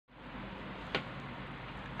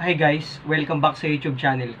Hi guys! Welcome back sa YouTube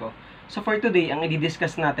channel ko. So for today, ang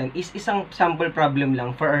i-discuss natin is isang sample problem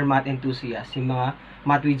lang for our math enthusiasts, yung mga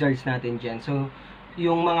math wizards natin dyan. So,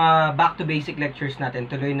 yung mga back to basic lectures natin,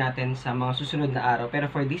 tuloy natin sa mga susunod na araw. Pero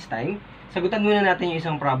for this time, sagutan muna natin yung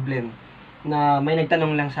isang problem na may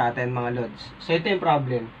nagtanong lang sa atin mga lods. So ito yung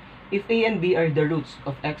problem. If a and b are the roots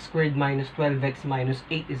of x squared minus 12x minus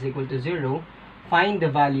 8 is equal to 0, find the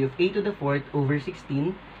value of a to the fourth over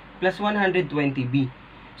 16 plus 120b.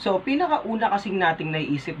 So, pinakauna kasing nating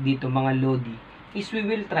naiisip dito mga lodi is we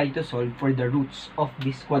will try to solve for the roots of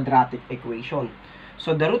this quadratic equation.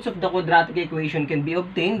 So, the roots of the quadratic equation can be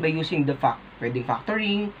obtained by using the pwedeng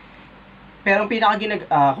factoring, pero ang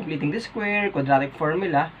completing the square, quadratic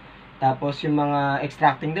formula, tapos yung mga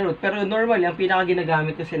extracting the root. Pero normally, ang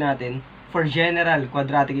pinaka-ginagamit kasi natin for general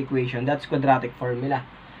quadratic equation, that's quadratic formula.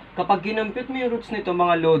 Kapag kinompute mo yung roots nito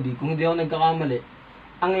mga lodi, kung hindi ako nagkakamali,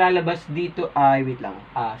 ang lalabas dito ay, 6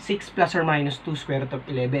 plus or minus 2 square root of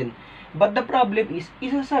 11. But the problem is,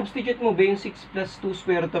 isa-substitute mo ba yung 6 plus 2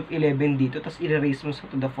 square root of 11 dito, tapos i-raise mo sa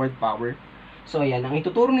to the fourth power? So, ayan, ang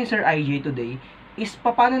ituturo ni Sir IJ today is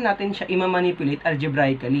paano natin siya i-manipulate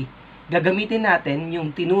algebraically. Gagamitin natin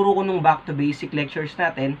yung tinuro ko nung back to basic lectures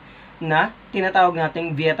natin na tinatawag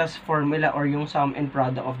nating Vieta's formula or yung sum and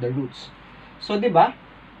product of the roots. So, 'di ba?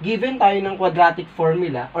 Given tayo ng quadratic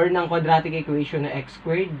formula or ng quadratic equation na x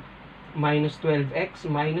squared minus 12x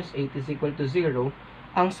minus 8 is equal to 0,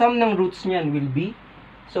 ang sum ng roots niyan will be,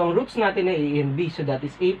 so ang roots natin ay a and b, so that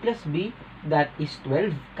is a plus b, that is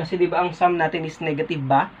 12. Kasi di ba ang sum natin is negative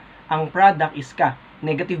ba? Ang product is ka,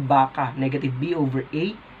 negative ba ka? Negative b over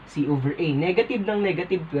a, c over a. Negative ng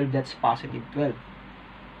negative 12, that's positive 12.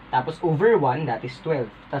 Tapos over 1, that is 12.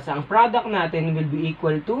 Tapos ang product natin will be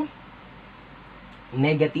equal to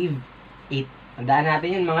negative 8. Tandaan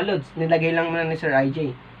natin yun mga lods. Nilagay lang muna ni Sir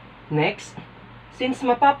IJ. Next, since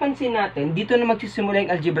mapapansin natin, dito na magsisimula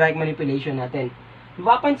yung algebraic manipulation natin.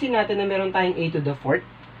 Mapapansin natin na meron tayong a to the fourth.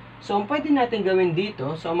 So, ang pwede natin gawin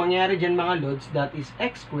dito, so ang mangyari dyan mga lods, that is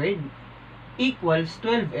x squared equals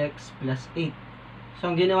 12x plus 8. So,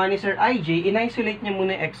 ang ginawa ni Sir IJ, in-isolate niya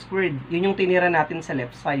muna x squared. Yun yung tinira natin sa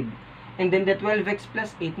left side. And then the 12x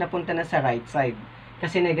plus 8 napunta na sa right side.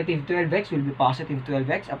 Kasi negative 12x will be positive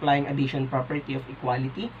 12x, applying addition property of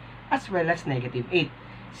equality, as well as negative 8.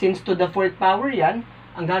 Since to the fourth power yan,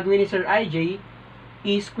 ang gagawin ni Sir IJ,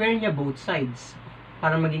 i-square niya both sides,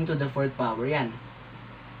 para maging to the fourth power yan.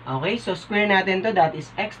 Okay, so square natin to, that is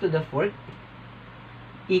x to the fourth,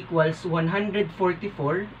 equals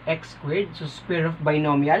 144x squared, so square of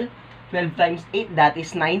binomial, 12 times 8, that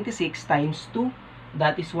is 96 times 2,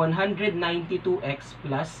 that is 192x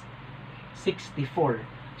plus 64.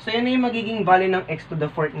 So, yan na yung magiging value ng x to the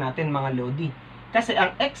fourth natin, mga lodi. Kasi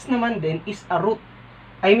ang x naman din is a root.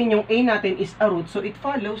 I mean, yung a natin is a root. So, it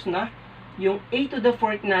follows na yung a to the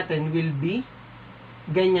fourth natin will be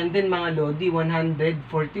ganyan din, mga lodi,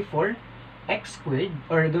 144x squared.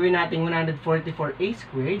 Or gawin natin 144a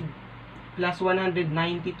squared plus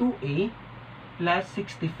 192a plus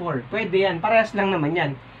 64. Pwede yan. Parehas lang naman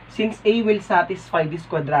yan. Since A will satisfy this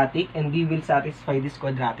quadratic and B will satisfy this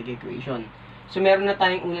quadratic equation. So, meron na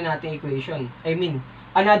tayong una nating equation. I mean,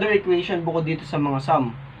 another equation bukod dito sa mga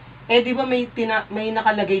sum. Eh, di ba may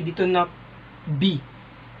nakalagay dito na B?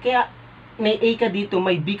 Kaya, may A ka dito,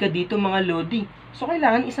 may B ka dito, mga lodi. So,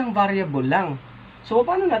 kailangan isang variable lang. So,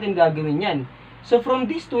 paano natin gagawin yan? So,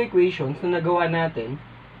 from these two equations na nagawa natin,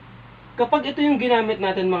 kapag ito yung ginamit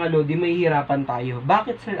natin mga lodi, may hirapan tayo.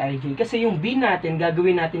 Bakit, Sir IJ? Kasi yung B natin,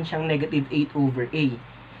 gagawin natin siyang negative 8 over A.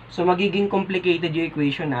 So, magiging complicated yung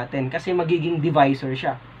equation natin kasi magiging divisor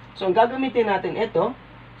siya. So, ang gagamitin natin ito,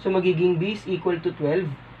 so magiging B is equal to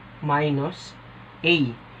 12 minus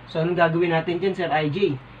A. So, anong gagawin natin dyan, Sir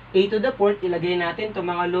IJ? A to the fourth, ilagay natin ito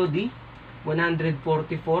mga lodi,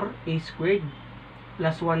 144A squared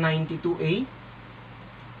plus 192A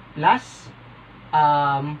plus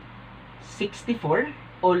 64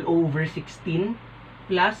 all over 16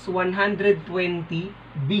 plus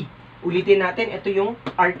 120b. Ulitin natin, ito yung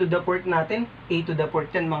r to the fourth natin, a to the fourth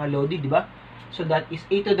yan mga lodi, di ba? So that is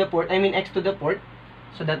a to the fourth, I mean x to the fourth.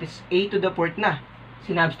 So that is a to the fourth na.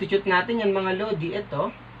 Sinubstitute natin yan mga lodi, ito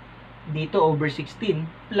dito over 16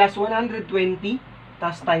 plus 120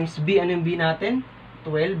 tas times b. Ano yung b natin?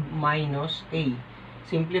 12 minus a.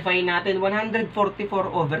 Simplify natin, 144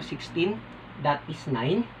 over 16, that is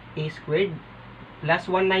 9. A squared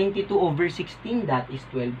plus 192 over 16, that is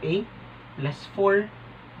 12a plus 4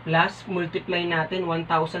 plus multiply natin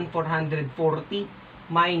 1440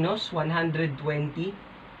 minus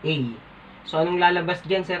 120a. So anong lalabas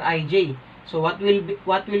diyan, Sir IJ? So what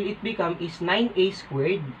will it become is 9a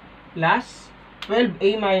squared plus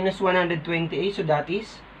 12a minus 120a, so that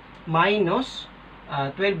is minus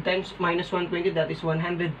 12 times minus 120, that is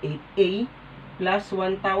 108a plus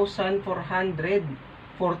 1,444.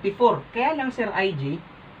 Kaya lang, Sir IJ,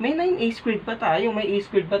 may 9a squared pa tayo, may a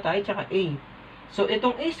squared pa tayo, tsaka a. So,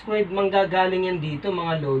 itong a squared, manggagaling yan dito,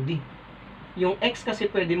 mga lodi. Yung x kasi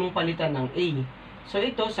pwede mong palitan ng a. So,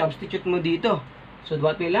 ito, substitute mo dito. So,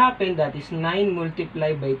 what will happen, that is 9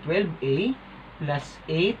 multiplied by 12a plus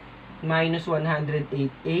 8 minus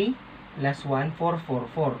 108a plus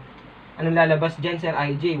 1444. Anong lalabas dyan, Sir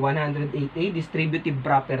IJ? 108a, distributive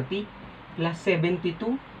property, plus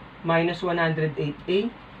 72 minus 108a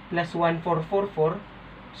plus 1444.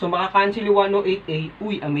 So, makakancel yung 108a.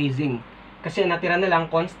 Uy, amazing. Kasi natira na lang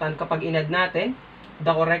constant. Kapag inad natin,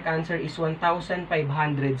 the correct answer is 1,516.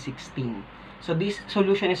 So, this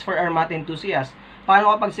solution is for our math enthusiasts.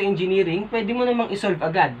 Paano kapag sa engineering, pwede mo namang isolve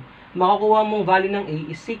agad. Makakuha mong value ng a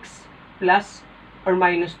is 6 plus or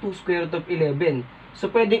minus 2 square root of 11. So,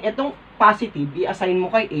 pwedeng itong positive, i-assign mo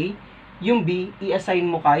kay a. Yung b, i-assign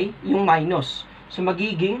mo kay yung minus. So,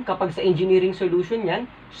 magiging, kapag sa engineering solution yan,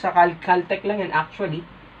 sa Caltech lang yan actually,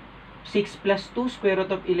 6 plus 2 square root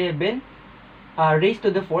of 11 raised to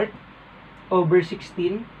the 4th over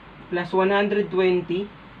 16 plus 120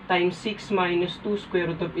 times 6 minus 2 square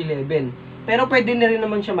root of 11. Pero pwede na rin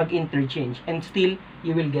naman siya mag-interchange and still,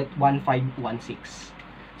 you will get 1516.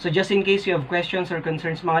 So, just in case you have questions or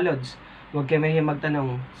concerns, mga lods, huwag kayo mahihiyang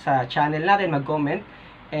magtanong sa channel natin, mag-comment.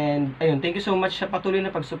 And, ayun, thank you so much sa patuloy na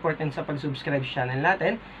pag-support and sa pag-subscribe sa channel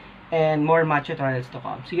natin. And more math tutorials to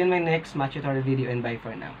come. See you in my next math tutorial video and bye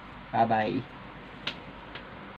for now. Bye-bye!